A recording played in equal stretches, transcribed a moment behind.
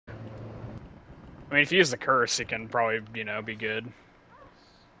I mean, if you use the curse, it can probably, you know, be good.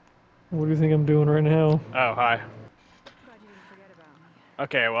 What do you think I'm doing right now? Oh, hi.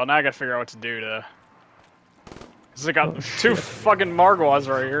 Okay, well, now I gotta figure out what to do to... Cause I got two fucking Margwas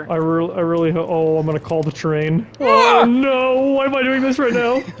right here. I really, oh, I'm gonna call the train. Ah! Oh no, why am I doing this right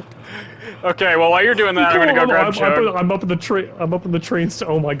now? Okay, well, while you're doing that, I'm gonna go grab Chug. I'm up in the train,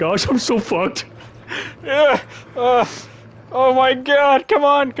 oh my gosh, I'm so fucked. Yeah, oh my god, come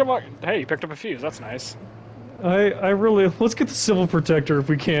on, come on. Hey, you picked up a fuse, that's nice. Let's get the Civil Protector if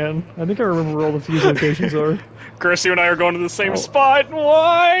we can. I think I remember where all the fuse locations are. Chris, you and I are going to the same spot,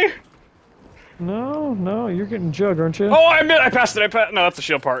 why? No, you're getting Jug, aren't you? Oh, I passed it, no, that's the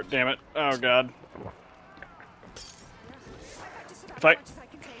shield part, damn it. Oh god. If I...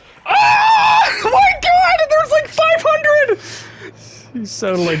 Ah! Oh my god, there's like 500! You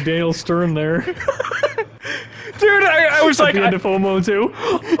sounded like Daniel Stern there. Dude, I was like... At the end of FOMO too.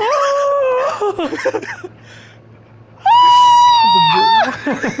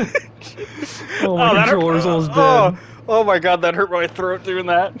 Oh, my controller's almost dead. Oh my god, that hurt my throat doing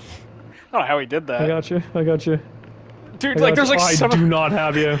that. I don't know how he did that. I got you. Dude, like, there's like I do not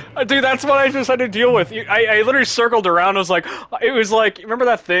have you. Dude, that's what I just had to deal with. I literally circled around, it was like, remember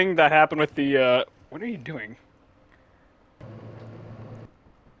that thing that happened with the, what are you doing?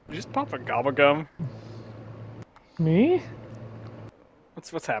 You just pop a gobble gum? Me?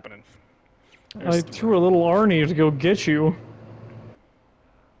 What's happening? I threw a little Arnie to go get you.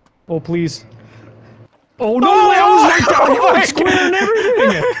 Oh, please. Oh, no way! I was right down your square and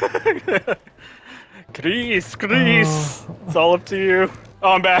everything! Chris! It's all up to you.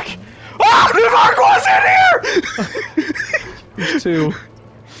 Oh, I'm back. Oh, the Mark was in here! There's two.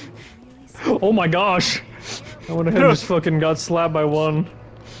 Oh my gosh. I went ahead and just fucking got slapped by one.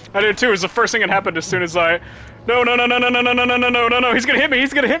 I did too. It was the first thing that happened as soon as I... No, he's gonna hit me,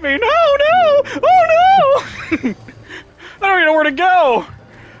 No! Oh no! I don't even know where to go!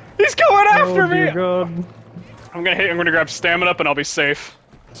 He's going after me! Oh god. I'm gonna grab stamina up and I'll be safe.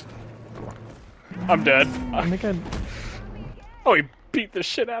 I'm dead. I think I'd... Oh, he beat the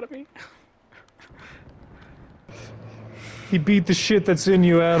shit out of me. He beat the shit that's in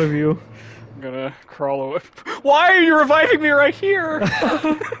you out of you. I'm gonna crawl away. Why are you reviving me right here?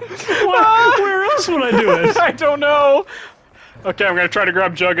 Where else would I do it? I don't know. Okay, I'm gonna try to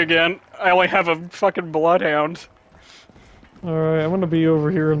grab Jug again. I only have a fucking bloodhound. Alright, I'm gonna be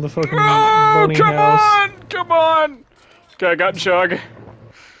over here in the fucking bunny house. Come on! Okay, I got Jug.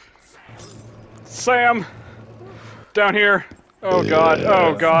 Sam! Down here. Oh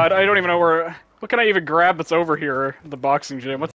god, I don't even know where... What can I even grab that's over here? The boxing gym.